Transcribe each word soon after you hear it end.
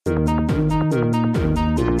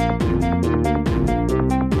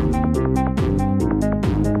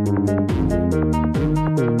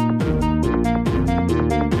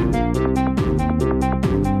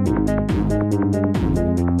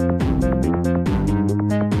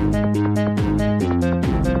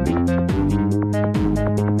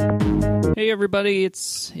everybody.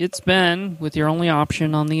 It's Ben with your only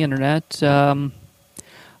option on the internet. How do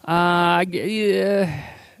I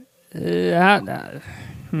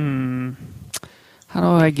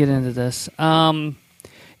get into this?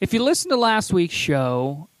 If you listen to last week's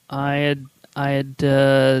show, I had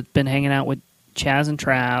been hanging out with Chaz and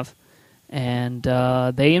Trav, and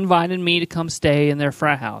they invited me to come stay in their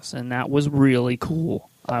frat house, and that was really cool.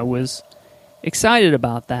 I was excited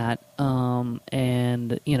about that, and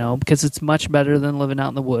because it's much better than living out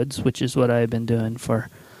in the woods, which is what I've been doing for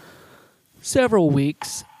several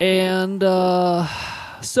weeks, and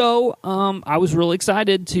so I was really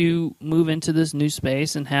excited to move into this new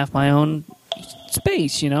space and have my own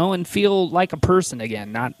space, and feel like a person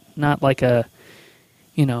again, not like a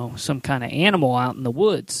some kind of animal out in the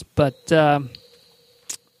woods. But I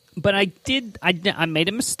made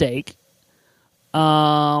a mistake.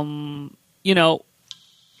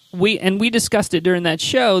 We discussed it during that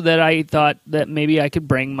show that I thought that maybe I could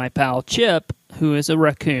bring my pal Chip, who is a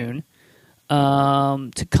raccoon,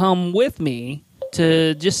 to come with me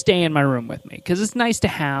to just stay in my room with me, because it's nice to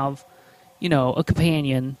have, a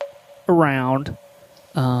companion around,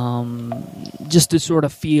 just to sort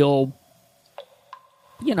of feel,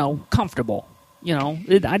 comfortable.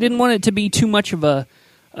 I didn't want it to be too much of a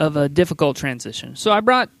difficult transition, so I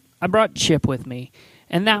brought Chip with me,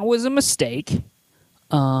 and that was a mistake,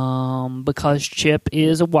 because Chip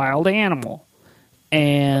is a wild animal,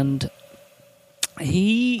 and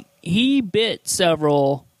he bit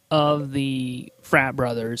several of the frat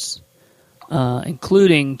brothers,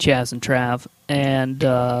 including Chaz and Trav, and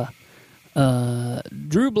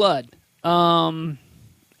drew blood, and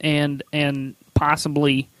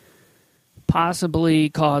possibly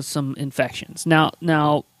caused some infections.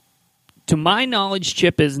 Now, to my knowledge,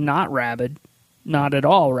 Chip is not rabid, not at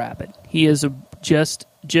all rabid. He is just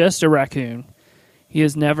a raccoon. He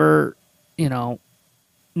has never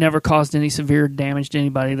caused any severe damage to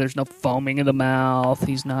anybody. There's no foaming of the mouth.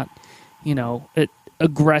 He's not,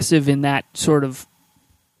 aggressive in that sort of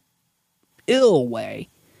ill way.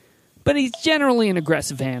 But he's generally an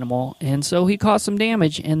aggressive animal, and so he caused some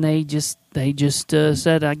damage. And they just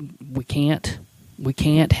said, we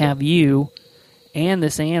can't have you and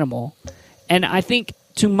this animal. And I think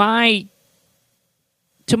to my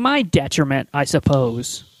detriment, I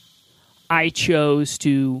suppose, I chose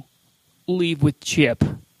to leave with Chip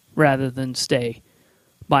rather than stay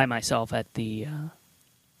by myself at the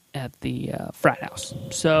frat house.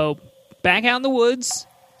 So back out in the woods,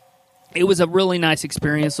 it was a really nice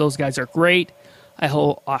experience. Those guys are great. I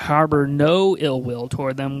harbor no ill will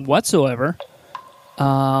toward them whatsoever.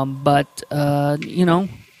 But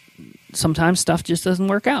sometimes stuff just doesn't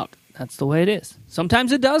work out. That's the way it is.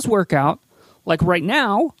 Sometimes it does work out. Like right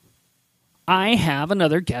now, I have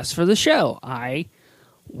another guest for the show. I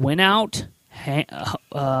went out,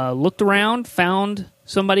 looked around, found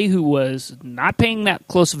somebody who was not paying that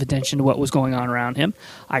close of attention to what was going on around him.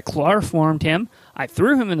 I chloroformed him. I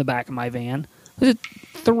threw him in the back of my van.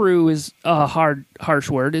 Threw is a harsh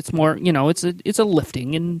word. It's more, it's a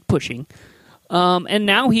lifting and pushing. And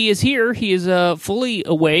now he is here. He is fully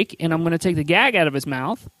awake, and I'm going to take the gag out of his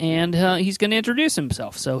mouth, and he's going to introduce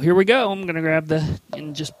himself. So here we go. I'm going to grab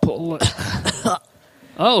and just pull it.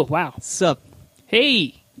 Oh, wow. Sup?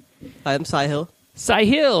 Hey. I'm Sahil.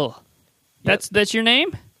 Sahil. Yep. That's your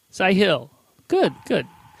name? Sahil. Good.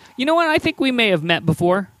 You know what? I think we may have met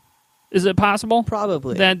before. Is it possible?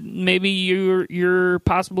 Probably. That maybe you're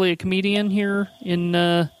possibly a comedian here in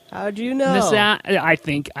How'd you know? I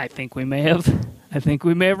think we may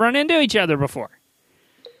have run into each other before.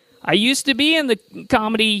 I used to be in the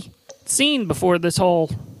comedy scene before this whole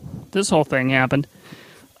thing happened.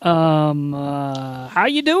 How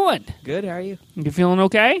you doing? Good. How are you? You feeling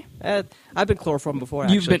okay? I've been chloroformed before.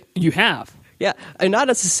 Actually, you have. Yeah, not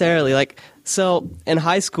necessarily. So in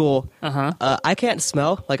high school, I can't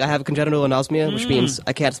smell. I have congenital anosmia, which means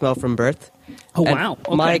I can't smell from birth. Oh, and wow.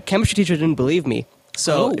 Okay. My chemistry teacher didn't believe me.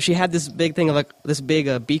 So she had this big thing of this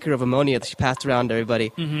big beaker of ammonia that she passed around to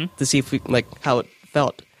everybody to see if how it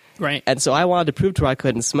felt. Right. And so I wanted to prove to her I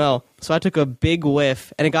couldn't smell. So I took a big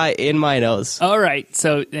whiff, and it got in my nose. All right.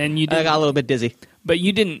 So then you didn't, I got a little bit dizzy. But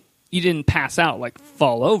you didn't pass out,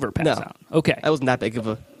 fall over, pass out. Okay. That wasn't that big of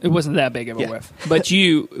a. It wasn't that big of a whiff. But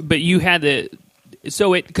you had to.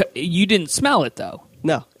 So you didn't smell it though.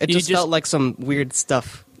 No, it just felt like some weird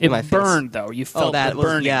stuff in my face. It burned though. You felt that the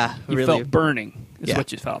burning. You really felt burning. Is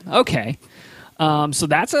what you felt. Okay. So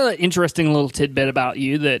that's an interesting little tidbit about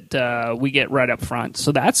you that we get right up front.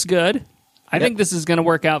 So that's good. I think this is going to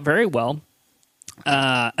work out very well.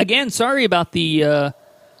 Again, sorry about the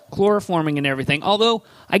chloroforming and everything. Although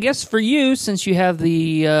I guess for you, since you have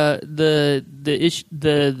the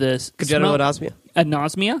Congenital smell-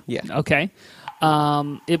 anosmia. Yeah. Okay.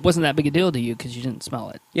 It wasn't that big a deal to you because you didn't smell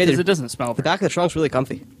it. Yeah, because it doesn't smell. The back of the trunk's really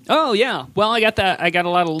comfy. Oh yeah. Well, I got that. I got a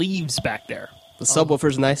lot of leaves back there. The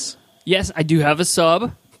subwoofer's nice. Yes, I do have a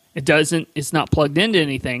sub. It doesn't. It's not plugged into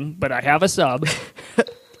anything, but I have a sub.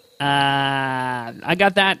 I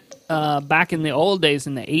got that back in the old days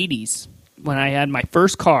in the '80s when I had my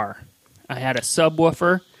first car. I had a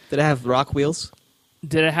subwoofer. Did it have rock wheels?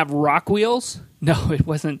 Did it have rock wheels? No, it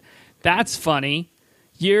wasn't. That's funny.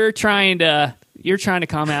 You're trying to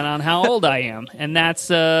comment on how old I am, and that's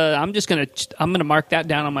I'm gonna mark that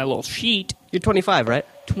down on my little sheet. You're 25, right?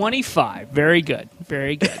 25. Very good.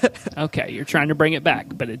 Very good. Okay, you're trying to bring it back,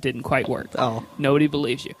 but it didn't quite work. Oh. Nobody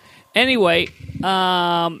believes you. Anyway,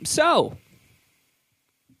 so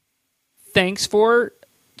thanks for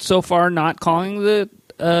so far not calling the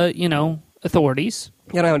authorities.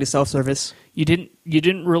 You don't have any self-service. You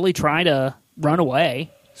didn't really try to run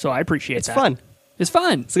away, so I appreciate It's that. fun. It's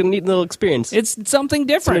fun. It's a neat little experience. It's something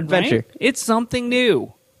different. It's an adventure. Right? It's something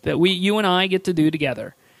new that you and I get to do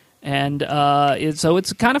together, and so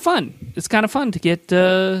it's kind of fun. It's kind of fun to get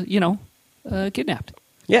kidnapped.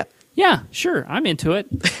 Yeah. Yeah, sure. I'm into it.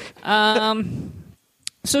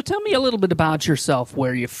 So tell me a little bit about yourself.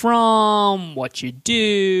 Where you're from, what you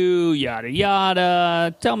do, yada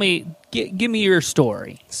yada. Tell me, give me your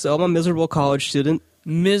story. So I'm a miserable college student.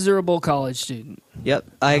 Miserable college student. Yep.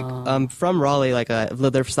 I'm from Raleigh. I've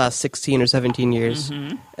lived there for the last 16 or 17 years.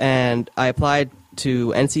 Mm-hmm. And I applied to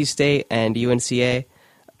NC State and UNCA.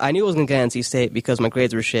 I knew I was going to get NC State because my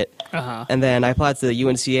grades were shit. Uh-huh. And then I applied to the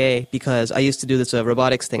UNCA because I used to do this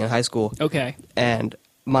robotics thing in high school. Okay. And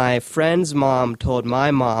my friend's mom told my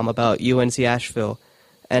mom about UNC Asheville.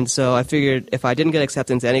 And so I figured if I didn't get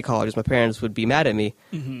accepted to any colleges, my parents would be mad at me.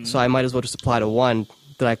 Mm-hmm. So I might as well just apply to one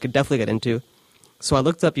that I could definitely get into. So I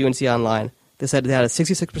looked up UNC online. They said they had a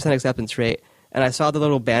 66% acceptance rate. And I saw the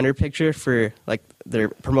little banner picture for their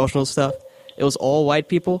promotional stuff. It was all white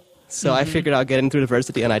people. So I figured I'd get in through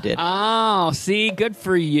diversity, and I did. Oh, see, good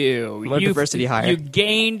for you. What diversity hire? You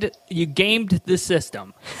gamed the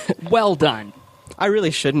system. Well done. I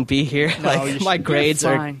really shouldn't be here. No, my grades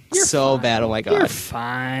are fine. You're so fine. bad. Oh my god. You're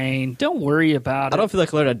fine. Don't worry about it. I don't feel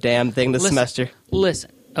like I learned a damn thing this semester.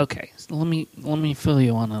 Listen. Okay, so let me fill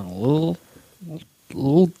you on a little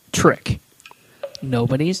trick.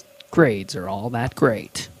 Nobody's grades are all that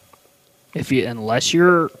great. Unless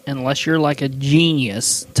you're like a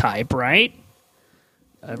genius type, right?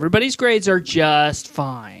 Everybody's grades are just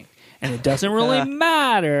fine. And it doesn't really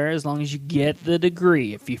matter as long as you get the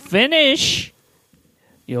degree. If you finish,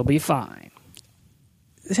 you'll be fine.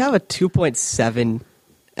 I have a 2.7,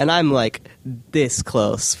 and I'm this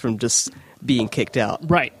close from just being kicked out.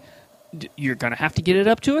 Right. You're going to have to get it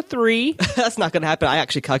up to a 3. That's not going to happen. I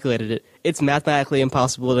actually calculated it. It's mathematically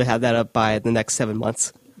impossible to have that up by the next 7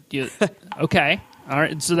 months. Okay. All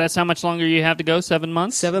right. So that's how much longer you have to go? 7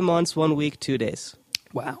 months? 7 months, 1 week, 2 days.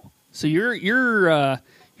 Wow. So you're a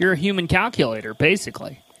human calculator,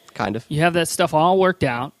 basically. Kind of. You have that stuff all worked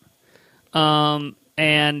out. So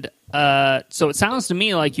it sounds to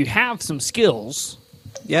me like you have some skills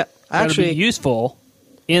Yeah. that would be useful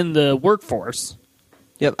in the workforce.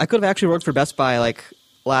 Yep. I could have actually worked for Best Buy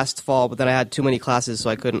last fall, but then I had too many classes, so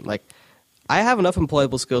I couldn't I have enough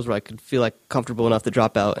employable skills where I could feel comfortable enough to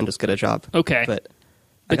drop out and just get a job. Okay. But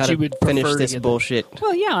I gotta you would finish prefer to this get bullshit.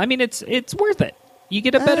 Well, yeah. I mean, it's worth it. You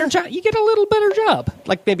get a better job. You get a little better job.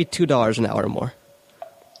 Maybe $2 an hour more.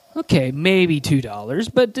 Okay, maybe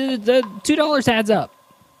 $2, but the $2 adds up.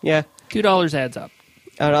 Yeah. $2 adds up.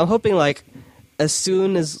 I don't know, I'm hoping as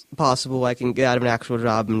soon as possible I can get out of an actual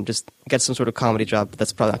job and just get some sort of comedy job, but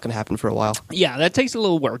that's probably not going to happen for a while. Yeah, that takes a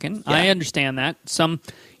little working. Yeah. I understand that.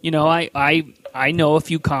 I know a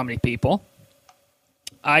few comedy people.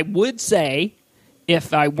 I would say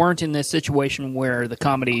if I weren't in this situation where the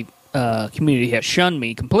comedy community has shunned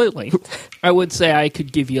me completely, I would say I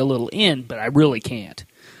could give you a little in, but I really can't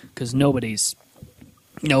because nobody's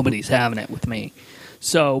having it with me.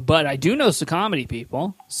 So, but I do know some comedy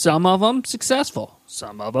people. Some of them successful,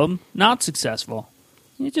 some of them not successful.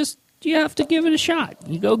 You have to give it a shot.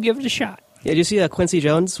 You go give it a shot. Yeah, did you see Quincy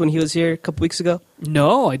Jones when he was here a couple weeks ago?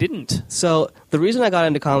 No, I didn't. So the reason I got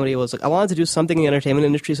into comedy was I wanted to do something in the entertainment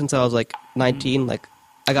industry since I was 19.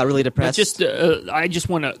 I got really depressed. I just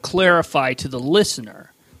want to clarify to the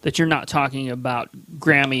listener that you're not talking about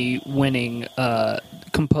Grammy-winning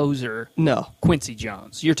composer No. Quincy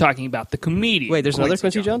Jones. You're talking about the comedian. Wait, there's another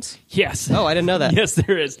Quincy Jones? Yes. Oh, I didn't know that. Yes,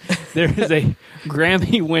 there is. There is a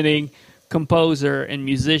Grammy-winning composer and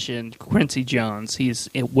musician, Quincy Jones. He's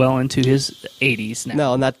well into his 80s now.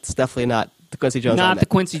 No, and that's definitely not the Quincy Jones. Not the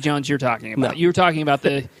Quincy Jones you're talking about. No. You're talking about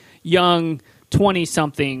the young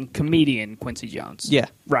 20-something comedian Quincy Jones. Yeah.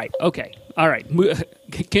 Right. Okay. All right.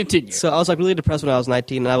 Continue. So I was like really depressed when I was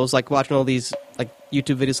 19, and I was like watching all these like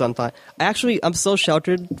YouTube videos on time. I'm so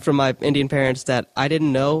sheltered from my Indian parents that I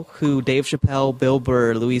didn't know who Dave Chappelle, Bill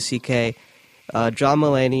Burr, Louis C.K., John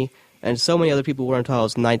Mulaney, and so many other people were until I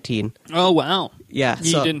was 19. Oh, wow. Yeah.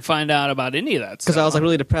 You didn't find out about any of that stuff. Because I was like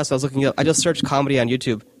really depressed. I was looking up. I just searched comedy on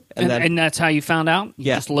YouTube, And that's how you found out? You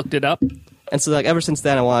Yeah. just looked it up? and so like ever since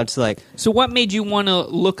then I wanted to like. So what made you want to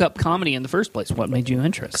look up comedy in the first place? What made you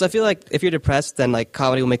interested? Because I feel like if you're depressed, then like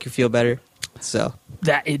comedy will make you feel better. So.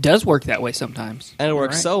 That it does work that way sometimes. And it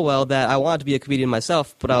worked so well that I wanted to be a comedian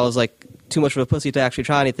myself, but I was like too much of a pussy to actually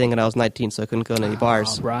try anything, and I was 19, so I couldn't go to any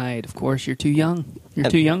bars. Right, of course, you're too young. You're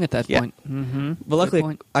And- too young at that yeah. point. Mm-hmm. But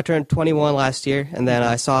luckily, I turned 21 last year, and then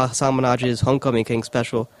I saw Hasan Minhaj's Homecoming King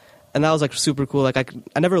special, and that was like super cool. Like I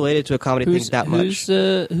never related to a comedy thing that much.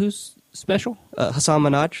 Who's special? Hasan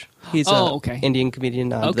Minhaj, he's okay. an Indian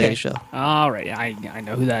comedian on the Okay. Daily Show. All right, I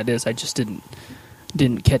know who that is. I just didn't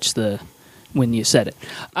catch the when you said it.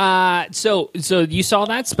 So you saw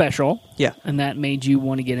that special, Yeah. and that made you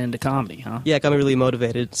want to get into comedy, huh? Yeah, it got me really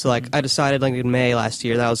motivated. So like I decided like in May last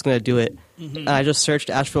year that I was going to do it. And I just searched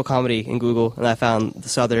Asheville comedy in Google, and I found the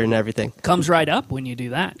Southern and everything. Comes right up when you do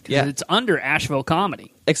that. 'Cause Yeah. it's under Asheville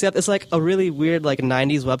Comedy. Except it's like a really weird like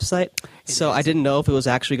 90s website, so I didn't know if it was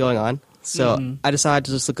actually going on. So I decided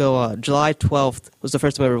to just go. July 12th was the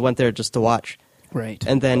first time I ever went there just to watch. Right.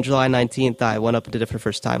 And then July 19th, I went up and did it for the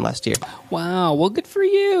first time last year. Wow. Well, good for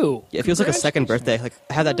you. Yeah, it feels like a second birthday. Like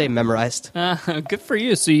I had that day memorized. Good for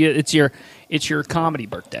you. So it's your comedy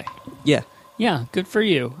birthday. Yeah. Yeah, good for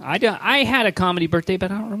you. I had a comedy birthday,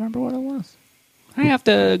 but I don't remember what it was. I have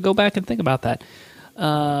to go back and think about that.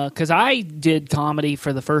 Because I did comedy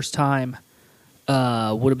for the first time,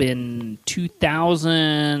 would have been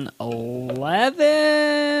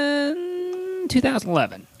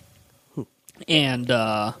 2011. And,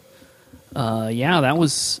 yeah, that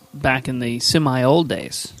was back in the semi-old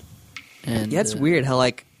days. And Yeah, it's weird how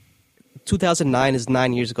like 2009 is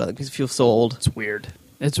 9 years ago. Like, it feels so old. It's weird.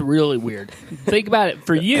 It's really weird. Think about it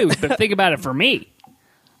for you, but think about it for me.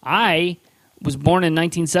 I was born in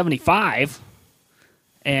 1975,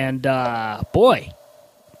 and boy,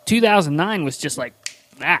 2009 was just like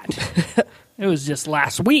that. It was just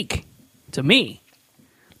last week to me,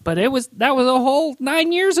 but that was a whole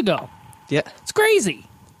 9 years ago. Yeah. It's crazy.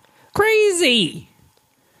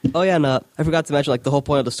 Oh yeah, and I forgot to mention like the whole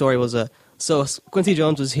point of the story was so Quincy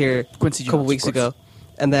Jones was here Quincy a couple Jones, weeks of course. ago,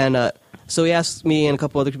 and then so he asked me and a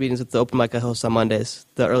couple other comedians at the open mic I host on Mondays,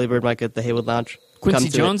 the early bird mic at the Haywood Lounge. Quincy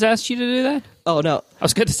come to Jones it. asked you to do that? Oh no, I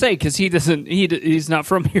was going to say because he's not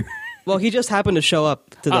from here. well he just happened to show up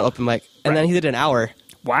to the Oh, open mic, and right. then he did an hour.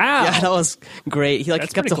 Wow. Yeah, that was great. He like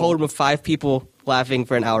That's kept pretty a whole cool. room of 5 people laughing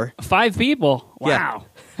for an hour. 5 people. Yeah. Wow.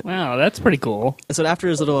 Wow, that's pretty cool. And so after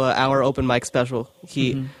his little hour open mic special,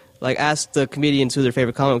 he like asked the comedians who their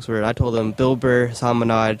favorite comics were. And I told them Bill Burr, Hasan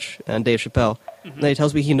Minhaj, and Dave Chappelle. And then he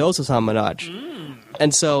tells me he knows Hasan Minhaj.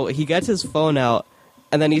 And so he gets his phone out,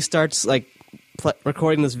 and then he starts like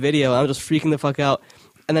recording this video. And I'm just freaking the fuck out.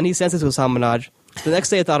 And then he sends it to Hasan Minhaj. The next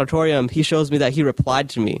day at the auditorium, he shows me that he replied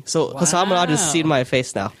to me. So Hasan Minhaj has seen my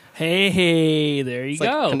face now. Hey, there you It's go.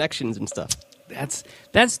 like connections and stuff.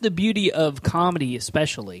 That's the beauty of comedy,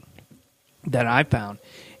 especially that I found,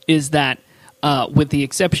 is that with the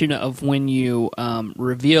exception of when you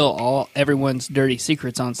reveal everyone's dirty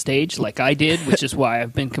secrets on stage, like I did, which is why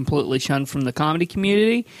I've been completely shunned from the comedy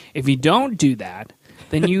community. If you don't do that,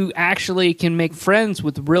 then you actually can make friends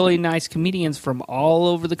with really nice comedians from all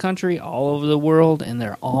over the country, all over the world, and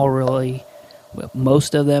they're all really, well,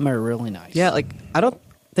 most of them are really nice. Yeah, like I don't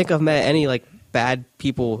think I've met any like bad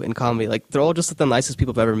people in comedy. Like they're all just the nicest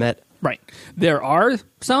people I've ever met. Right. There are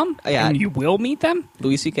some, Yeah. and you will meet them.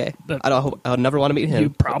 Louis C.K. But- I would never want to meet him. You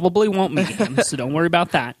probably won't meet him, so don't worry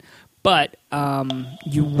about that. But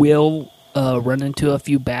you will run into a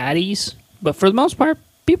few baddies. But for the most part,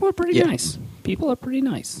 people are pretty Yeah. nice. People are pretty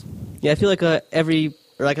nice. Yeah, I feel like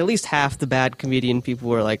at least half the bad comedian people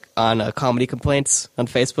were like on comedy complaints on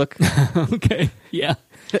Facebook. Okay. Yeah.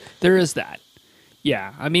 There is that.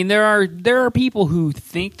 Yeah. I mean, there are people who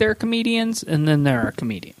think they're comedians, and then there are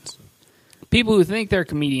comedians. People who think they're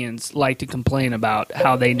comedians like to complain about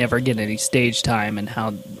how they never get any stage time and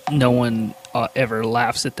how no one ever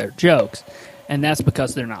laughs at their jokes. And that's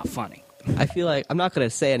because they're not funny. I feel like I'm not going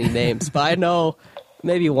to say any names, but I know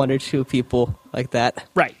maybe 1 or 2 people like that.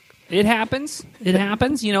 Right. It happens. It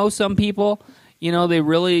happens. You know, some people, they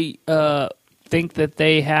really think that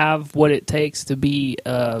they have what it takes to be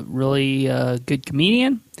a really good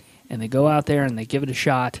comedian. and they go out there and they give it a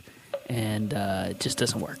shot, and it just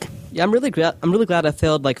doesn't work. Yeah, I'm really glad I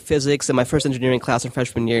failed like physics in my first engineering class in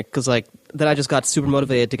freshman year, because like then I just got super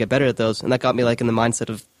motivated to get better at those, and that got me like in the mindset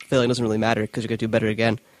of failing doesn't really matter because you're gonna do better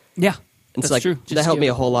again. Yeah, And that's so, like, true. that helped me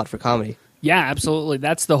a whole lot for comedy. Yeah, absolutely.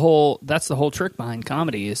 That's the whole trick behind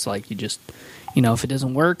comedy. Is like you just, if it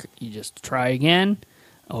doesn't work, you just try again,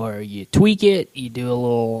 or you tweak it. You do a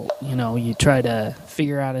little, you try to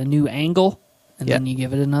figure out a new angle, and then you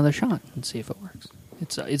give it another shot and see if it works.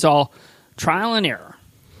 It's all trial and error.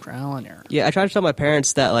 Trial and error. Yeah, I tried to tell my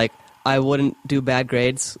parents that like I wouldn't do bad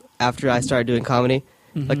grades after I started doing comedy.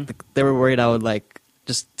 Mm-hmm. Like they were worried I would like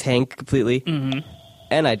just tank completely,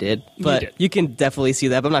 and I did. But you can definitely see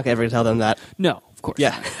that. But I'm not ever gonna tell them that. No, of course.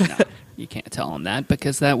 Yeah. not. No, you can't tell them that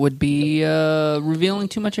because that would be revealing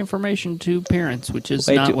too much information to parents, which is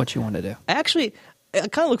not what you want to do. I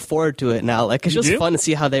kind of look forward to it now. Like it's You just do? fun to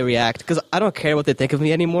see how they react because I don't care what they think of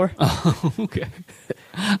me anymore. Oh, okay.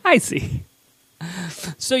 I see.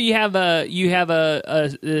 So do you have a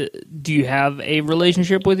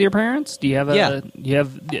relationship with your parents? Do you have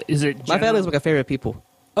is it My family's like my favorite people.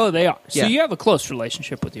 Oh, they are. So Yeah. you have a close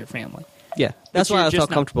relationship with your family. Yeah, that's you're why I just felt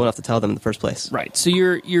not- comfortable enough to tell them in the first place. Right. So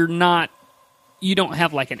you don't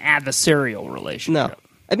have like an adversarial relationship. No,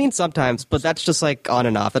 I mean sometimes, but that's just like on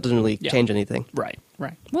and off. That doesn't really change anything. Right.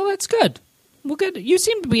 Well, that's good. Well, good. You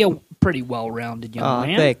seem to be a pretty well-rounded young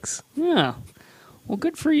man. Thanks. Yeah. Well,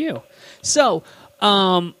 good for you. So,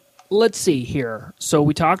 let's see here. So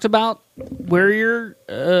we talked about where you're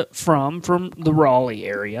from the Raleigh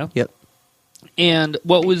area. Yep. And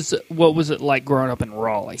what was it like growing up in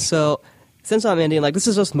Raleigh? So, since I'm Indian, like this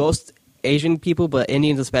is just most Asian people, but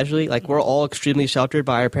Indians especially, like we're all extremely sheltered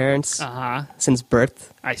by our parents since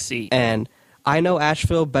birth. I see. And I know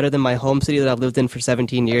Asheville better than my home city that I've lived in for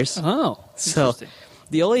 17 years. Oh, So interesting.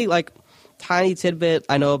 the only like tiny tidbit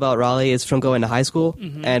I know about Raleigh is from going to high school,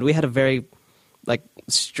 and we had a very like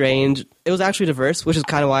strange. It was actually diverse, which is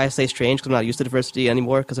kind of why I say strange because I'm not used to diversity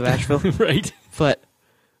anymore because of Asheville. Right. But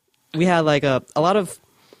we had like a lot of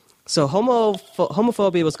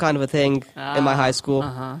homophobia was kind of a thing in my high school,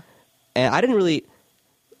 and I didn't really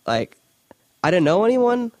like. I didn't know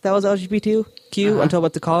anyone that was LGBTQ until I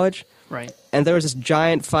went to college. Right. And there was this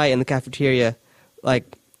giant fight in the cafeteria,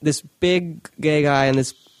 like this big gay guy and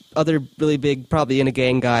this other really big, probably in a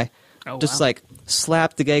gang guy, just like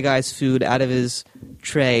slapped the gay guy's food out of his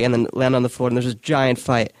tray and then landed on the floor. And there's this giant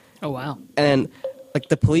fight. Oh wow. And then like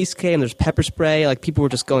the police came. There's pepper spray. Like people were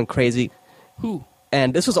just going crazy. Who?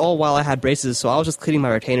 And this was all while I had braces, so I was just cleaning my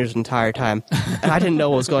retainers the entire time, and I didn't know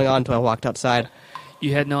what was going on until I walked outside.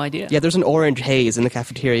 You had no idea. Yeah, there's an orange haze in the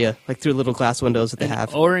cafeteria, like through little glass windows that they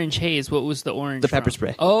have. Orange haze. What was the orange? The pepper from?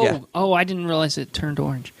 spray. Oh, Yeah. I didn't realize it turned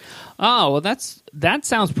orange. Oh, well, that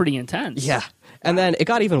sounds pretty intense. Yeah. And then it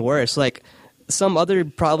got even worse. Like, some other,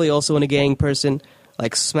 probably also in a gang person,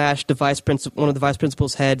 like, smashed one of the vice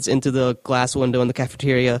principal's heads into the glass window in the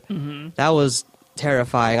cafeteria. Mm-hmm. That was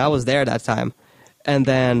terrifying. I was there that time. And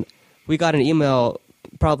then we got an email,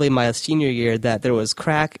 probably my senior year, that there was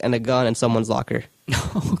crack and a gun in someone's locker.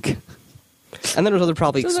 Okay. And then there was other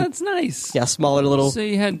probably, So that's nice. yeah, smaller little So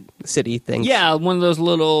you had, city things. yeah, one of those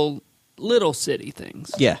little city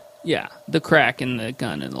things. Yeah. Yeah, the crack and the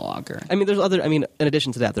gun in the locker. I mean, in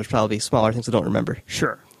addition to that, there's probably smaller things I don't remember.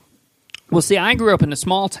 Sure. Well, see, I grew up in a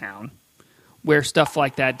small town where stuff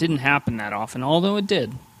like that didn't happen that often, although it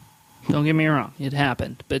did. Don't get me wrong, it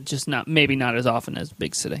happened, but just maybe not as often as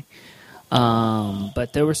big city.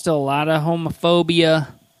 But there was still a lot of homophobia,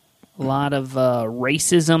 a lot of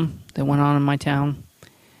racism that went on in my town,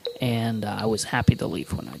 and I was happy to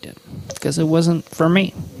leave when I did because it wasn't for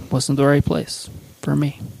me. It wasn't the right place for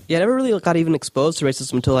me. Yeah, I never really got even exposed to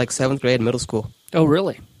racism until like 7th grade in middle school. Oh,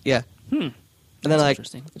 really? Yeah. And then That's like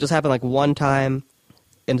interesting. it just happened like one time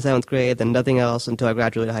in 7th grade, then nothing else until I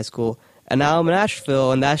graduated high school. And now I'm in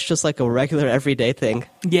Asheville, and that's just like a regular everyday thing.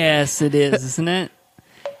 Yes, it is, isn't it?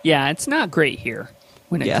 Yeah, it's not great here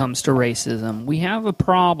when it comes to racism. We have a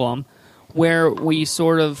problem where we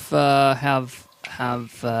sort of have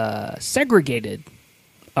segregated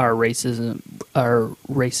our racism.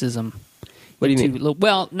 What do you mean?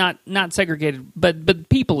 Well, not segregated, but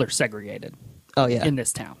people are segregated. Oh yeah. In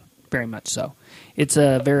this town, very much so. It's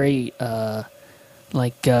a very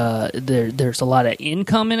there's a lot of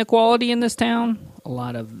income inequality in this town, a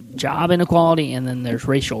lot of job inequality, and then there's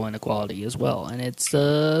racial inequality as well, and it's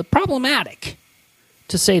problematic,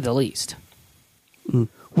 to say the least.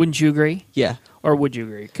 Wouldn't you agree? Yeah. Or would you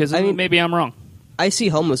agree? Because I mean- maybe I'm wrong. I see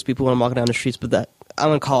homeless people when I'm walking down the streets, but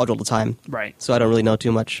I'm in college all the time, Right. so I don't really know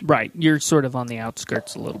too much. Right. You're sort of on the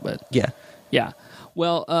outskirts a little bit. Yeah. Yeah.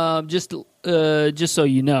 Well, just so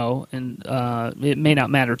you know, and it may not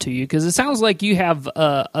matter to you, because it sounds like you have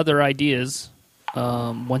other ideas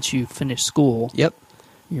once you finish school. Yep.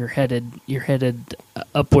 You're headed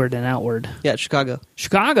upward and outward. Yeah, Chicago.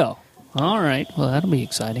 Chicago. All right. Well, that'll be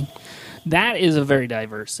exciting. That is a very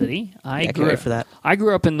diverse city. I can't wait for that. I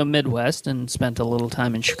grew up in the Midwest and spent a little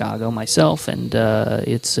time in Chicago myself, and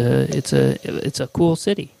it's a cool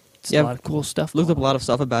city. It's a lot of cool stuff. Looked up a lot of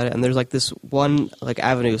stuff about it, and there's like this one like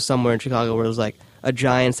avenue somewhere in Chicago where there's like a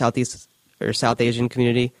giant South Asian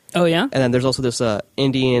community. Oh yeah. And then there's also this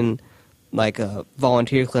Indian like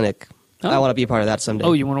volunteer clinic. Oh. I want to be a part of that someday.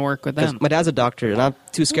 Oh, you want to work with them? My dad's a doctor, and I'm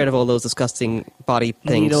too scared of all those disgusting body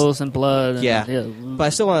things. Needles and blood. And, Yeah. But I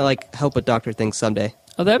still want to like help with doctor things someday.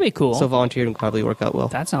 Oh, that'd be cool. So volunteering would probably work out well.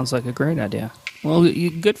 That sounds like a great idea. Well,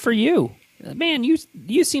 good for you, man.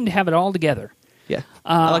 You seem to have it all together. Yeah.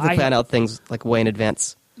 I like to plan out things like way in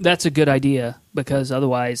advance. That's a good idea, because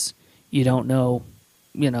otherwise you don't know.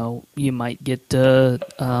 You know, you might get you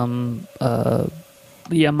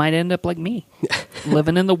might end up like me,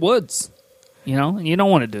 living in the woods. You know, and you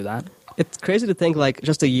don't want to do that. It's crazy to think like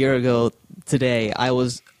just a year ago today, I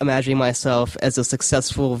was imagining myself as a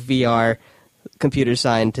successful VR computer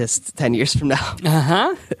scientist 10 years from now.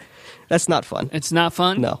 Uh-huh. That's not fun. It's not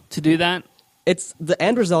fun No. to do that? The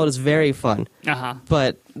end result is very fun. Uh-huh.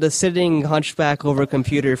 But the sitting hunchback over a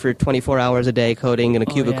computer for 24 hours a day coding in a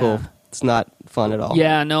cubicle, yeah. It's not fun at all.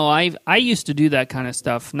 Yeah, no, I used to do that kind of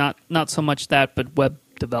stuff. Not so much that, but web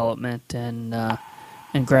development and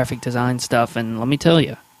graphic design stuff. And let me tell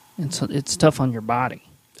you, it's tough on your body.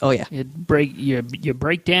 Oh, yeah. You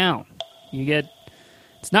break down.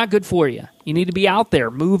 It's not good for you. You need to be out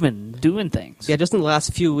there moving, doing things. Yeah, just in the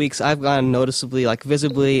last few weeks, I've gotten noticeably, like,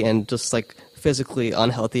 visibly and just, like, physically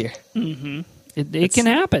unhealthier. Mm-hmm. It can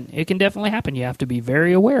happen. It can definitely happen. You have to be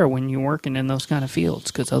very aware when you're working in those kind of fields,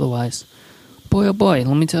 because otherwise, boy, oh boy,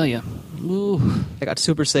 let me tell you. Ooh. I got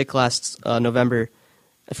super sick last November.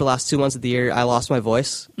 And for the last 2 months of the year, I lost my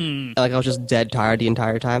voice. And, like, I was just dead tired the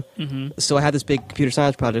entire time. Mm-hmm. So I had this big computer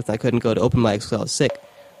science project that I couldn't go to open mics because I was sick.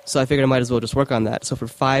 So I figured I might as well just work on that. So for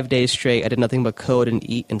 5 days straight, I did nothing but code and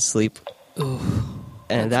eat and sleep. Ooh.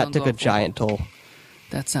 And that took a giant toll.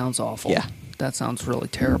 That sounds awful. Yeah. That sounds really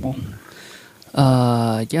terrible.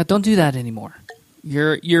 Yeah, don't do that anymore.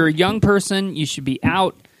 You're a young person. You should be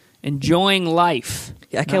out enjoying life.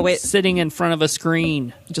 Yeah, I can't wait. Sitting in front of a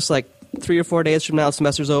screen. Just like 3 or 4 days from now,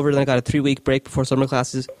 semester's over. Then I got a 3-week break before summer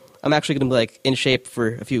classes. I'm actually going to be like in shape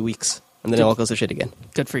for a few weeks, and then it all goes to shit again.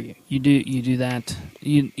 Good for you. You do that.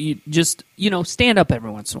 You just stand up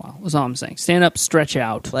every once in a while. That's all I'm saying. Stand up, stretch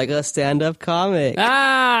out. Like a stand-up comic.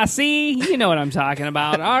 Ah, see? You know what I'm talking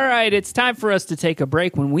about. All right, it's time for us to take a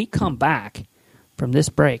break. When we come back from this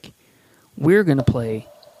break, we're going to play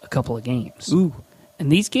a couple of games. Ooh.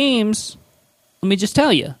 And these games, let me just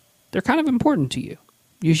tell you, they're kind of important to you.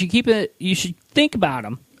 You should think about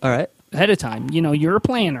them All right. ahead of time. You're a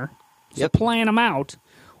planner. So Yep. plan them out.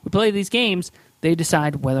 We play these games. They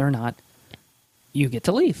decide whether or not you get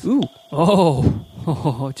to leave. Ooh.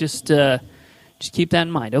 Oh, just keep that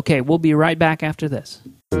in mind. Okay, we'll be right back after this.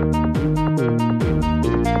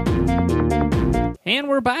 And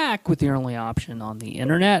we're back with your only option on the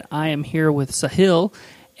internet. I am here with Sahil,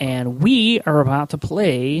 and we are about to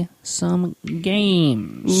play some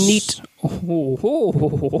games. Neat.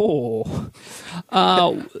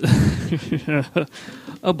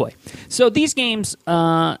 Oh boy. So these games,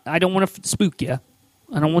 I don't want to spook you.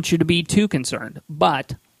 I don't want you to be too concerned,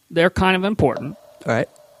 but they're kind of important. All right.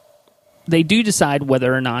 They do decide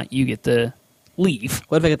whether or not you get to leave.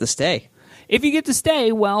 What if I get to stay? If you get to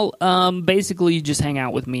stay, well, basically you just hang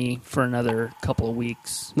out with me for another couple of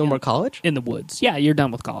weeks. No more college? In the woods. Yeah, you're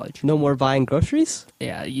done with college. No more buying groceries?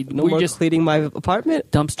 Yeah, No we're more just cleaning my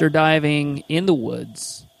apartment? dumpster diving in the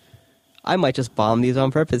woods. I might just bomb these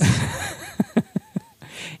on purpose.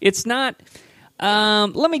 It's not.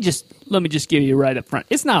 Let me just give you right up front.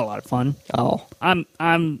 It's not a lot of fun. Oh. I'm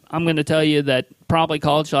going to tell you that probably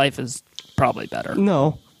college life is probably better.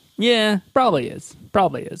 No. Yeah, probably is.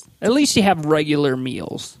 Probably is. At least you have regular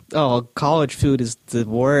meals. Oh, college food is the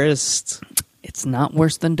worst. It's not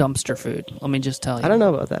worse than dumpster food. Let me just tell you. I don't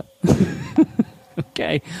know about that.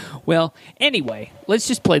 Okay. Well, anyway, let's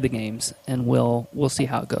just play the games, and we'll see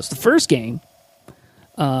how it goes. The first game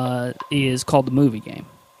is called the movie game.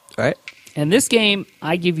 All right. And this game,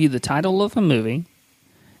 I give you the title of a movie,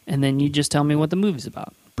 and then you just tell me what the movie's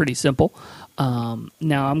about. Pretty simple.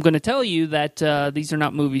 Now, I'm going to tell you that these are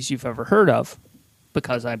not movies you've ever heard of,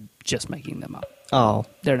 because I'm just making them up. Oh,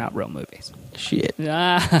 They're not real movies. shit.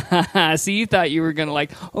 See, you thought you were going to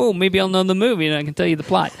like, oh, maybe I'll know the movie and I can tell you the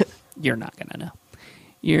plot. You're not going to know.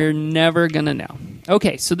 You're never going to know.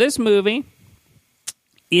 Okay, so this movie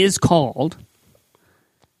is called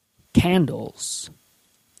Candles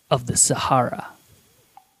of the Sahara.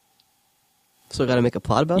 So I got to make a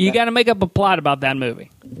plot about You that? got to make up a plot about that movie.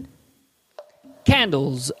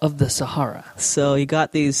 Candles of the Sahara. So you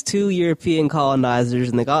got these 2 European colonizers,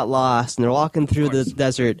 and they got lost, and they're walking through the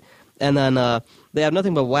desert, and then they have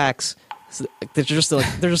nothing but wax. So they're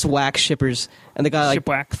just wax shippers, and they got Ship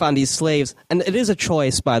wax. found these slaves, and it is a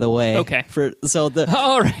choice, by the way. Okay.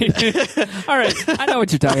 All right. All right. I know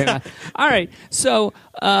what you're talking about. All right. So,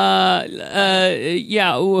 yeah,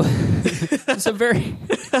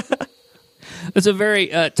 it's a very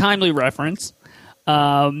timely reference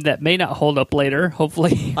that may not hold up later.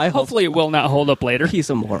 Hopefully, hopefully it will not hold up later. He's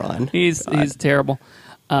a moron. He's terrible.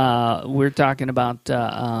 We're talking about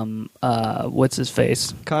what's his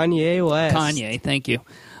face? Kanye West. Kanye. Thank you.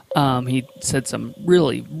 He said some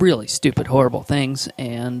really, really stupid, horrible things,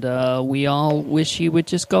 and we all wish he would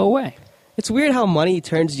just go away. It's weird how money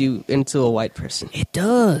turns you into a white person. It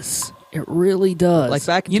does. It really does. Like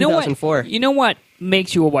back in 2004. You know what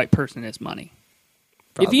makes you a white person is money.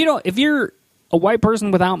 Probably. If you're a white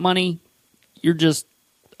person without money, you're just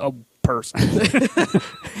a person.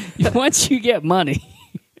 Once you get money,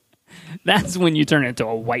 that's when you turn into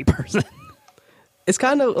a white person. It's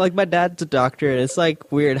kind of like my dad's a doctor, and it's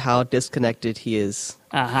like weird how disconnected he is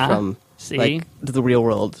from See? like the real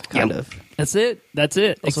world, kind Yep. of. That's it. That's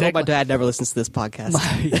it. Also, hope my dad never listens to this podcast.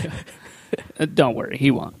 Don't worry, he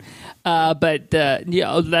won't. But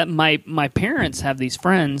that my parents have these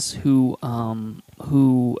friends who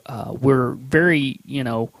were very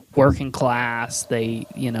working class. They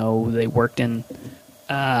worked in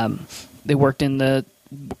the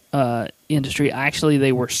industry. Actually,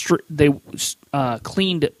 they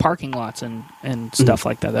cleaned parking lots and stuff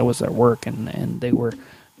like that. That was their work, and they were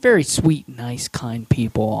very sweet, nice, kind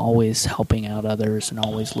people, always helping out others and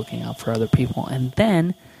always looking out for other people. And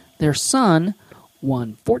then their son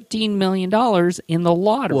won $14 million in the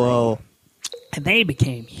lottery. Whoa. And they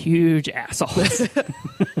became huge assholes.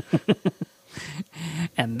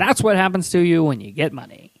 And that's what happens to you when you get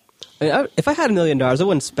money. I mean, if I had $1 million, I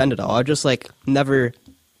wouldn't spend it all. I'd just like never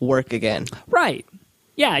work again. Right.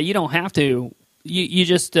 Yeah, you don't have to. You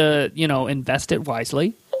just invest it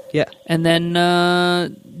wisely. Yeah. And then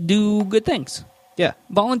do good things. Yeah.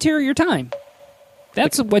 Volunteer your time.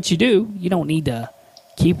 That's what you do. You don't need to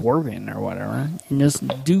keep working or whatever. You just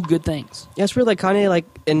do good things. Yeah, it's weird. Like Kanye, like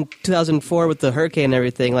in 2004 with the hurricane and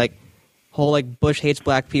everything, like whole like Bush hates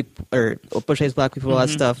black people, all that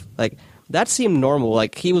stuff. Like that seemed normal.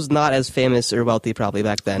 Like he was not as famous or wealthy probably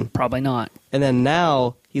back then. Probably not. And then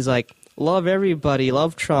now he's like, love everybody,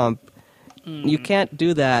 love Trump. You can't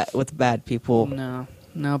do that with bad people.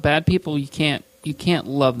 No, bad people. You can't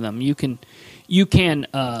love them. You can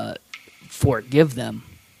forgive them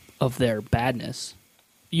of their badness.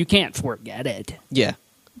 You can't forget it. Yeah.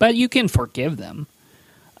 But you can forgive them.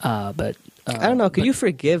 But I don't know. Could you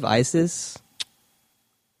forgive ISIS?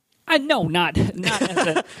 No, not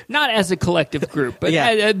as a collective group, but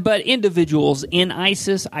Yeah. but individuals in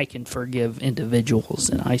ISIS, I can forgive individuals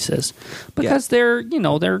in ISIS because they're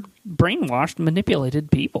brainwashed, manipulated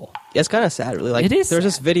people. Yeah, it's kind of sad, really. Like It is there's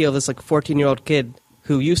this sad. video of this like 14-year-old kid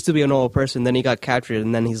who used to be a normal person, then he got captured,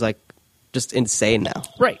 and then he's like just insane now.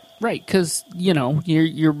 Right, because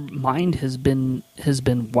your mind has been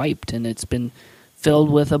wiped and it's been filled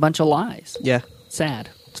with a bunch of lies. Yeah. Sad.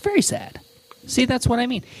 It's very sad. See, that's what I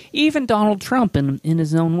mean. Even Donald Trump, in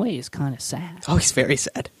his own way, is kind of sad. Oh, he's very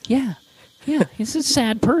sad. Yeah, he's a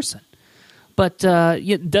sad person. But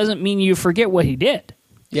it doesn't mean you forget what he did.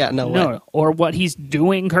 Yeah, no way. Or what he's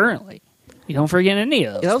doing currently. You don't forget any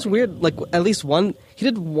of those. Yeah, that was weird. Like at least he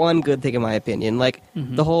did one good thing in my opinion. Like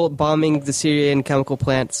the whole bombing the Syrian chemical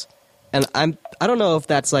plants, and I don't know if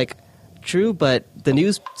that's like true, but the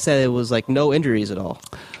news said it was like no injuries at all.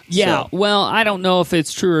 Yeah, So- well, I don't know if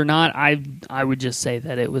it's true or not. I would just say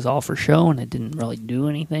that it was all for show and it didn't really do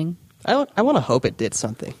anything. I want to hope it did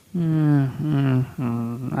something.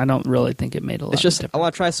 I don't really think it made a lot It's just of I difference.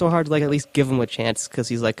 want to try so hard to like at least give him a chance because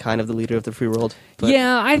he's like kind of the leader of the free world. But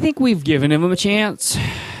Yeah, I think we've given him a chance.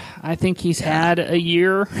 I think he's had a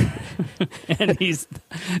year and he's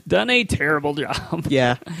done a terrible job.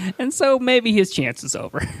 yeah. And so maybe his chance is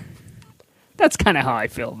over. That's kind of how I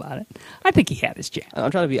feel about it. I think he had his chance.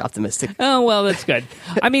 I'm trying to be optimistic. Oh, well, that's good.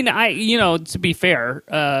 I mean, to be fair,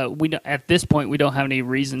 at this point we don't have any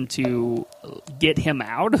reason to get him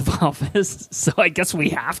out of office, so I guess we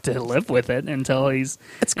have to live with it until he's.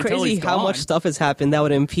 It's crazy how gone. much stuff has happened that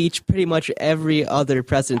would impeach pretty much every other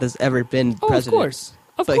president that's ever been president.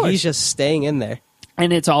 Of but course. he's just staying in there.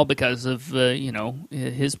 And it's all because of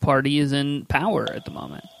his party is in power at the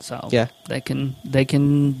moment, so Yeah. they can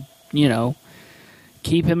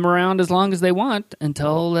keep him around as long as they want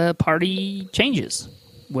until the party changes,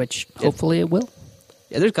 which hopefully it will.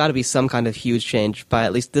 Yeah, there's got to be some kind of huge change by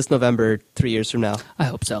at least this November, 3 years from now. I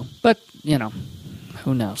hope so, but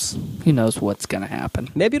who knows? Who knows what's going to happen?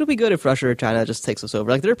 Maybe it'll be good if Russia or China just takes us over.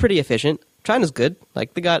 Like, they're pretty efficient. China's good.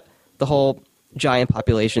 Like, they got the whole giant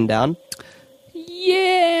population down.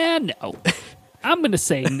 Yeah, no. I'm going to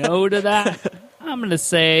say no to that. I'm going to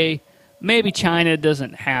say maybe China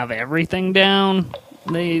doesn't have everything down.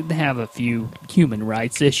 They have a few human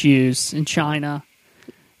rights issues in China.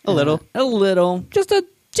 A little. Just a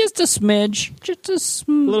smidge. Just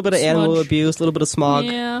a little bit of animal smudge. abuse, a little bit of smog.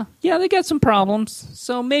 Yeah, they got some problems.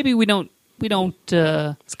 So maybe we don't. It's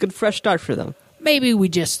a good fresh start for them. Maybe we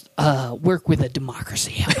just work with a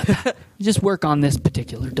democracy. How about that? Just work on this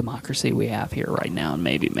particular democracy we have here right now and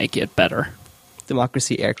maybe make it better.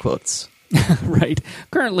 Democracy, air quotes. Right.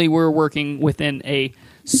 Currently, we're working within a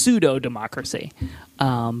pseudo-democracy.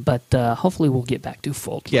 But hopefully we'll get back to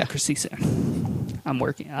full democracy soon.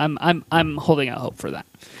 I'm holding out hope for that.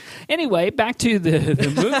 Anyway, back to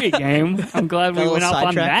the movie game. I'm glad we went off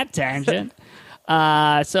on that tangent.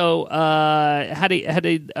 Let's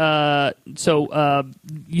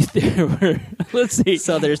see.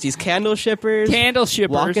 So there's these candle shippers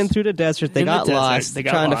walking through the desert. They got lost,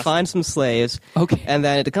 trying to find some slaves. Okay. And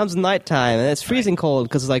then it becomes nighttime, and it's freezing cold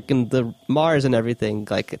because, like, in the Mars and everything,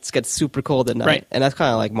 like, it gets super cold at night. Right. And that's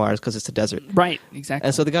kind of like Mars because it's a desert. Right, exactly.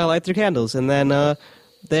 And so they gotta light their candles, and then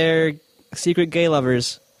they're secret gay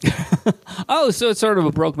lovers. Oh, so it's sort of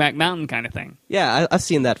a Brokeback Mountain kind of thing. Yeah, I've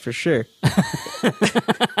seen that for sure.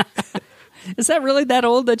 Is that really that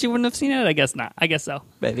old that you wouldn't have seen it? I guess not. I guess so.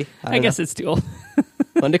 Maybe. I guess it's too old.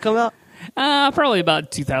 When did it come out? Probably about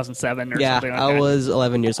 2007 or something like that. Yeah, I was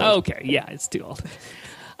 11 years old. Okay, yeah, it's too old.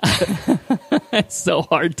 It's so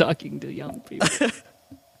hard talking to young people.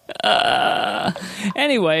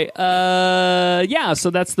 Anyway, so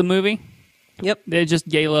that's the movie. Yep. They're just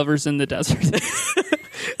gay lovers in the desert.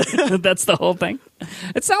 That's the whole thing.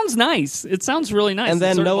 It sounds nice. It sounds really nice. And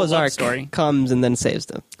then sort of a Noah's love Ark story. comes and then saves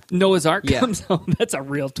them. Noah's Ark comes home. That's a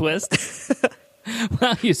real twist.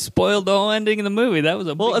 Wow, you spoiled the whole ending of the movie. That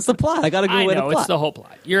was Well, it's the plot. I got to go with the plot. It's the whole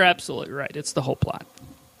plot. You're absolutely right. It's the whole plot.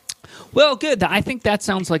 Well, good. I think that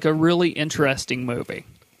sounds like a really interesting movie.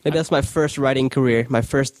 Maybe that's my first writing career, my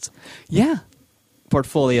first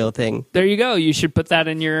portfolio thing. There you go. You should put that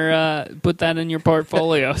in your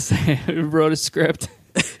portfolio. Say, wrote a script.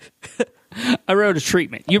 I wrote a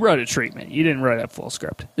treatment. You wrote a treatment. You didn't write a full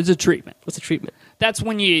script. It's a treatment. What's a treatment? That's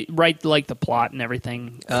when you write like the plot and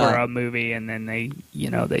everything for a movie, and then they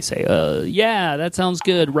say, yeah, that sounds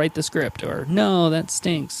good. Write the script, or no, that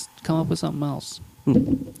stinks. Come up with something else.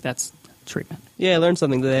 That's treatment. Yeah, I learned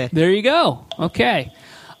something today. There you go. Okay.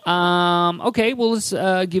 Okay, well, let's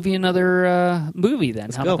give you another movie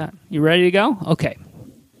then. How about that? You ready to go? Okay.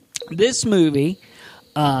 This movie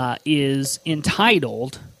is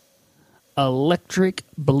entitled Electric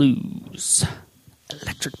Blues.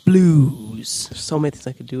 Electric Blues. There's so many things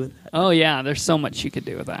I could do with that. Oh, yeah, there's so much you could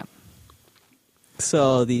do with that.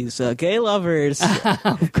 So these gay lovers...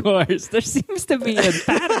 Of course. There seems to be a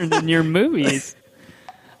pattern in your movies.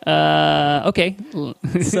 Okay.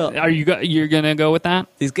 So you're gonna go with that?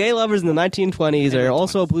 These gay lovers in the 1920s are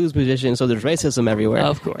also blues musicians, so there's racism everywhere.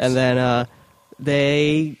 Of course. And then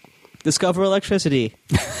they discover electricity.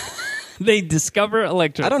 They discover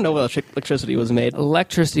electricity. I don't know when electricity was made.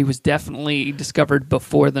 Electricity was definitely discovered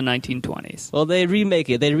before the 1920s. Well, they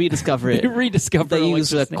remake it. They rediscover it. They rediscover They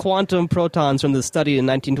use electricity. quantum protons from the study in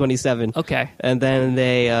 1927. Okay. And then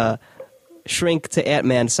they shrink to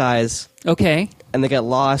Ant-Man size. Okay. And they get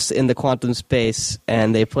lost in the quantum space,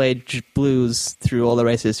 and they played blues through all the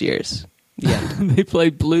racist years. Yeah. They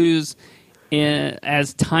played blues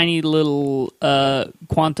as tiny little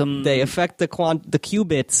quantum... They affect the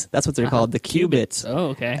qubits. That's what they're called, the qubits. Oh,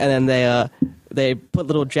 okay. And then they put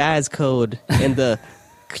little jazz code in the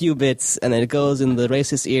qubits, and then it goes in the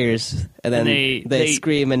racist ears, and then they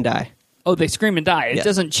scream and die. Oh, they scream and die. It Yes.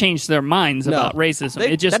 doesn't change their minds about racism.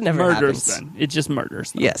 It just that never murders happens. them. It just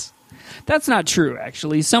murders them. Yes. That's not true,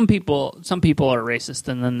 actually. Some people are racist,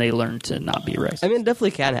 and then they learn to not be racist. I mean, it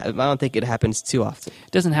definitely can happen. I don't think it happens too often.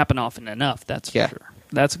 It doesn't happen often enough, that's for Yeah. sure.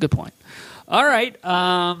 That's a good point. All right.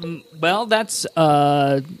 Well, that's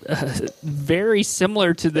very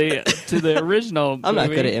similar to the original I'm not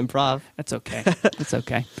movie. good at improv. That's okay. That's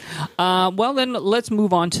okay. Well, then let's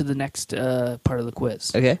move on to the next part of the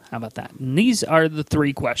quiz. Okay. How about that? And these are the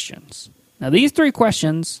 3 questions. Now, these 3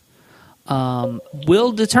 questions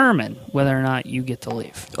will determine whether or not you get to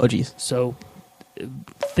leave. Oh, geez. So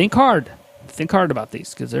think hard. Think hard about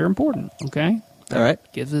these because they're important, okay? All right.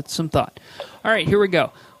 Give it some thought. All right, here we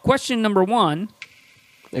go. Question number 1.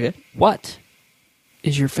 Okay. What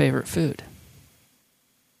is your favorite food?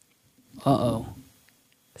 Uh-oh.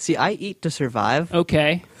 See, I eat to survive,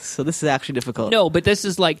 Okay. so this is actually difficult. No, but this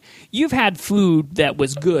is like, you've had food that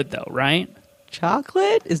was good, though, right?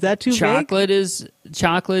 Chocolate? Is that too vague?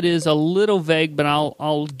 Chocolate is a little vague, but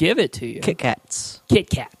I'll give it to you. Kit Kats. Kit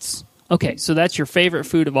Kats. Okay, so that's your favorite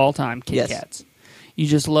food of all time, Kit Yes. Kats. You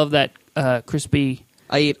just love that crispy...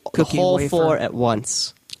 I eat the Cookie whole wafer. 4 at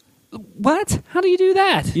once. What? How do you do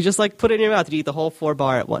that? You just like put it in your mouth. You eat the whole 4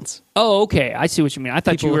 bar at once. Oh, okay. I see what you mean. I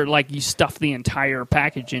thought People- you were like, you stuffed the entire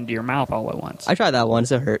package into your mouth all at once. I tried that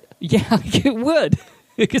once. It hurt. Yeah, it would.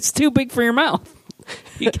 It's too big for your mouth.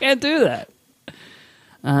 You can't do that.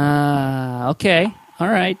 Okay. All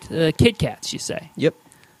right. Kit Kats, you say. Yep.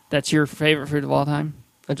 That's your favorite food of all time?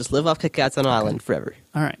 I just live off Kit Kats on an island forever.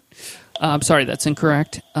 All right. I'm sorry, that's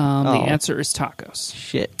incorrect. The Oh. answer is tacos.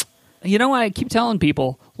 Shit. You know what? I keep telling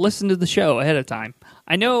people, listen to the show ahead of time.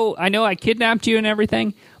 I know I kidnapped you and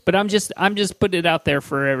everything, but I'm just putting it out there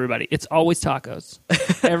for everybody. It's always tacos.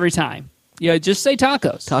 Every time. Yeah, just say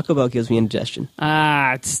tacos. Taco Bell gives me indigestion.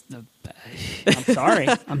 I'm sorry.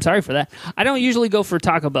 I'm sorry for that. I don't usually go for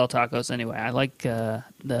Taco Bell tacos anyway. I like the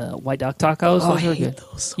White Duck tacos. Oh, I Those are hate good.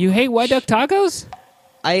 those. You hate White Duck tacos?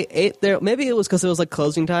 I ate there. Maybe it was because it was like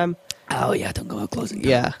closing time. Oh, yeah. Don't go at closing time.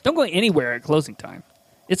 Yeah. Don't go anywhere at closing time.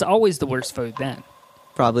 It's always the worst food then.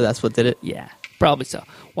 Probably that's what did it. Yeah, probably so.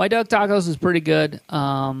 White Duck tacos is pretty good.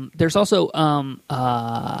 There's also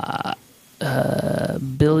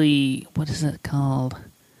Billy. What is it called?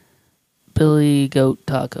 Billy Goat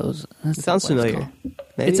Tacos. That's It sounds what it's familiar. called.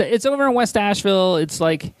 Maybe? It's over in West Asheville. It's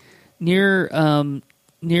like near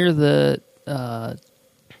the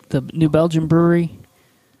New Belgium Brewery,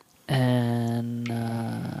 and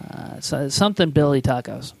so something Billy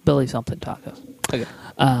Tacos. Billy something tacos. Okay.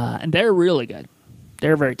 And they're really good.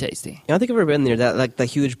 They're very tasty. I don't think I've ever been near that, like the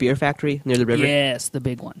huge beer factory near the river. Yes, the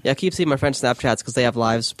big one. Yeah, I keep seeing my friends' Snapchats because they have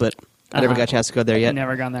lives, but I never got a chance to go there I've yet.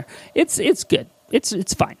 never gone there. It's good.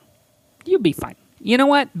 It's fine. You'll be fine. You know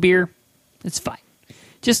what? Beer, it's fine.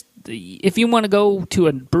 Just if you want to go to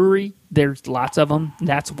a brewery, there's lots of them.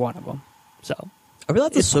 That's one of them. So Are we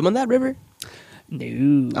allowed to swim on that river?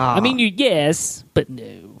 no. Ah. I mean, yes, but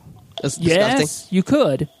no. That's Yes, disgusting. you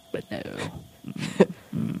could, but no.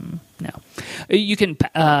 No. You can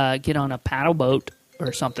get on a paddle boat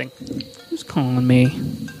or something. Who's calling me?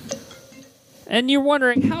 And you're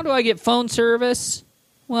wondering, how do I get phone service?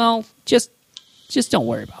 Well, just don't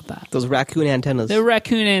worry about that. Those raccoon antennas. The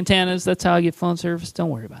raccoon antennas, that's how I get phone service. Don't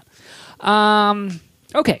worry about it.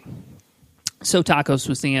 Okay. So tacos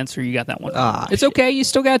was the answer. You got that one. It's okay. You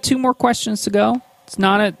still got 2 more questions to go. It's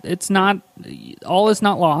not all is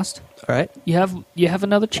not lost. All right. You have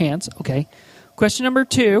another chance. Okay. Question number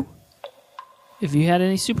 2. If you had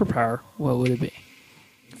any superpower, what would it be?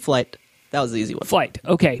 Flight. That was the easy one. Flight.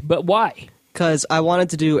 Okay, but why? Because I wanted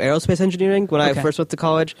to do aerospace engineering when I Okay. first went to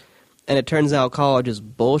college, and it turns out college is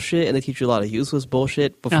bullshit, and they teach you a lot of useless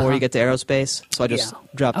bullshit before Uh-huh. you get to aerospace. So I just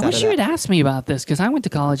dropped out I wish of you had that. asked me about this because I went to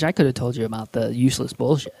college. I could have told you about the useless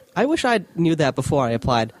bullshit. I wish I knew that before I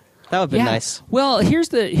applied. That would have been nice. Well, here's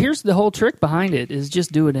the whole trick behind it is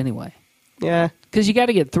just do it anyway Yeah, because you got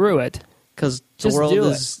to get through it. because the Just world do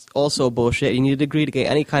is also bullshit. You need a degree to get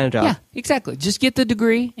any kind of job. Yeah, exactly. Just get the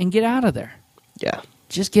degree and get out of there. Yeah.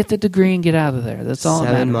 Just get the degree and get out of there. That's all. that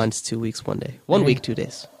 7 matters. months, 2 weeks, 1 day. 1 Hey. week, 2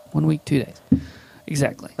 days. 1 week, 2 days.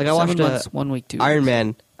 Exactly. Like I 7 watched months, 1 week, 2 days. Iron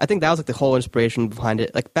Man. I think that was like the whole inspiration behind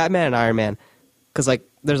it. Like Batman and Iron Man. Because like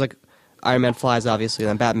there's like Iron Man flies obviously, and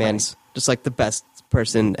then Batman's just like the best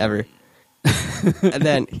person ever. And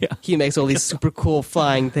then he makes all these super cool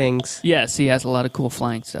flying things. Yes, he has a lot of cool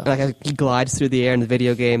flying stuff. Like he glides through the air in the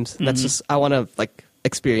video games. Mm-hmm. That's just I want to like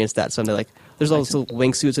experience that someday. Like there's also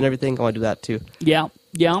wingsuits and everything. I want to do that too. Yeah.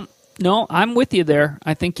 No, I'm with you there.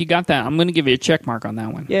 I think you got that. I'm going to give you a check mark on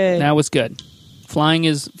that one. Yay. That was good.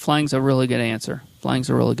 Flying's a really good answer. Flying's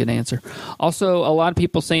a really good answer. Also, a lot of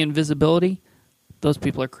people say invisibility. Those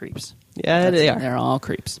people are creeps. Yeah, they are. They're all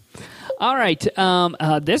creeps. All right.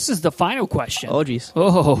 This is the final question. Oh, geez.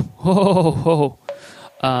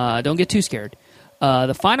 Don't get too scared.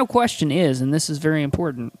 The final question is, and this is very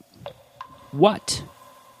important, what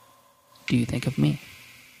do you think of me?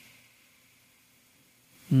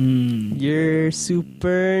 You're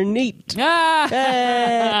super neat. Is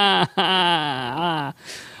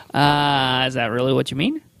that really what you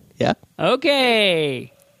mean? Yeah.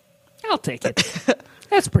 Okay. I'll take it.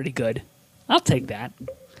 That's pretty good. I'll take that.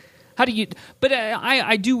 How do you... But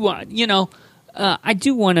I do want, I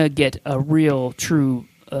do want to get a real, true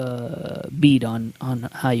beat on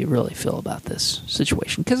how you really feel about this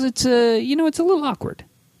situation. Because it's, it's a little awkward.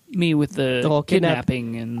 Me with the whole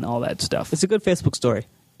kidnapping and all that stuff. It's a good Facebook story.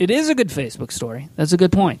 It is a good Facebook story. That's a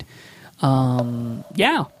good point.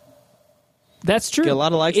 Yeah. That's true. Get a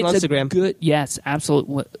lot of likes on Instagram. Yes,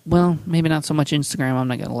 absolutely. Well, maybe not so much Instagram. I'm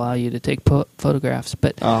not going to allow you to take photographs.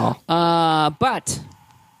 But, but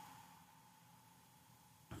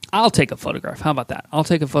I'll take a photograph. How about that? I'll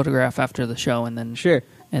take a photograph after the show, and then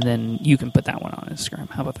and then you can put that one on Instagram.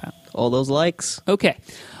 How about that? All those likes. Okay.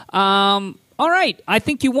 All right. I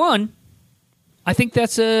think you won. I think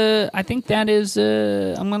that is.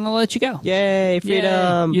 I'm going to let you go. Yay,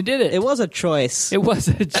 freedom! Yay. You did it. It was a choice. It was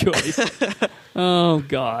a choice. Oh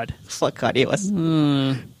God. Fuck Kanye West.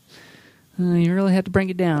 You really had to bring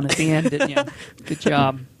it down at the end, didn't you? Good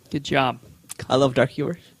job. Good job. I love dark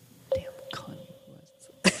humor. Damn Kanye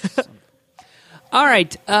West. All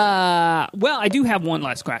right. Well, I do have one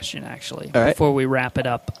last question, actually, all right, before we wrap it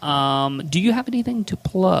up. Do you have anything to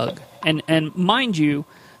plug? And mind you,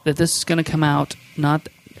 that this is going to come out not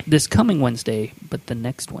this coming Wednesday, but the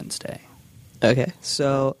next Wednesday. Okay,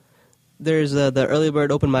 so there's the early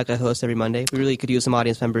bird open mic I host every Monday. We really could use some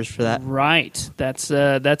audience members for that. Right. That's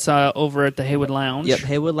over at the Haywood Lounge. Yep,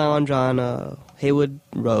 Haywood Lounge on Haywood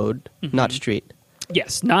Road, not Street.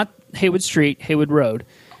 Yes, not Haywood Street, Haywood Road.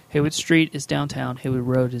 Haywood Street is downtown. Haywood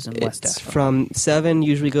Road is in West Asheville. It's from 7,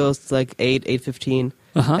 usually goes to like 8, 8:15.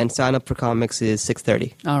 And sign up for comics is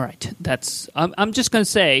 6:30. All right. I'm just going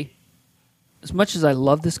to say, as much as I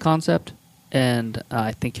love this concept, and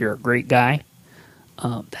I think you're a great guy,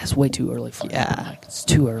 that's way too early for me. Yeah. It's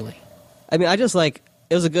too early. I mean, it was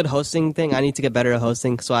a good hosting thing. I need to get better at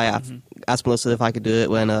hosting, so I asked Melissa if I could do it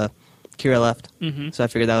when Kira left. So I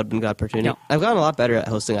figured that would have been a good opportunity. Yeah. I've gotten a lot better at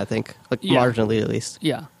hosting, I think. Marginally, at least.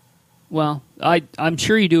 Yeah. Well, I'm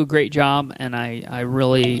sure you do a great job, and I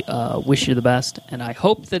really wish you the best. And I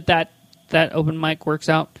hope that open mic works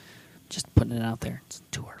out. Just putting it out there. It's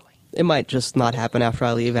too early. It might just not happen after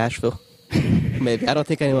I leave Asheville. Maybe. I don't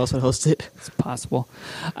think anyone else would host it. It's possible.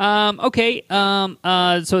 Okay.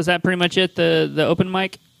 So is that pretty much it, the open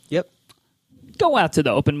mic? Yep. Go out to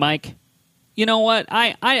the open mic. You know what?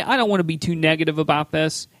 I don't want to be too negative about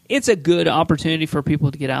this. It's a good opportunity for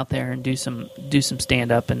people to get out there and do some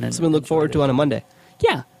stand up and then something to look forward to on a Monday.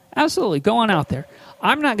 Yeah, absolutely. Go on out there.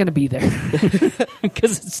 I'm not going to be there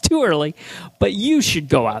because it's too early, but you should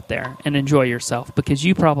go out there and enjoy yourself because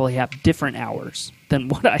you probably have different hours than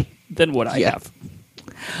what I have.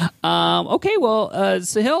 Okay, well,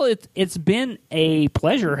 Sahil, it's been a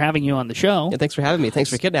pleasure having you on the show. Yeah, thanks for having me.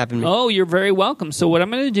 Thanks for kidnapping me. Oh, you're very welcome. So what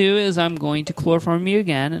I'm going to do is I'm going to chloroform you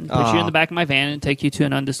again and put you in the back of my van and take you to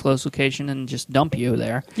an undisclosed location and just dump you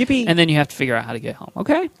there. Yippee. And then you have to figure out how to get home,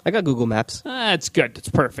 okay? I got Google Maps. It's good. It's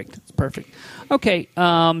perfect. It's perfect. Okay,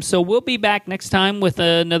 so we'll be back next time with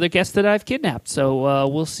another guest that I've kidnapped. So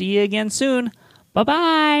we'll see you again soon.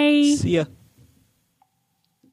 Bye-bye. See ya.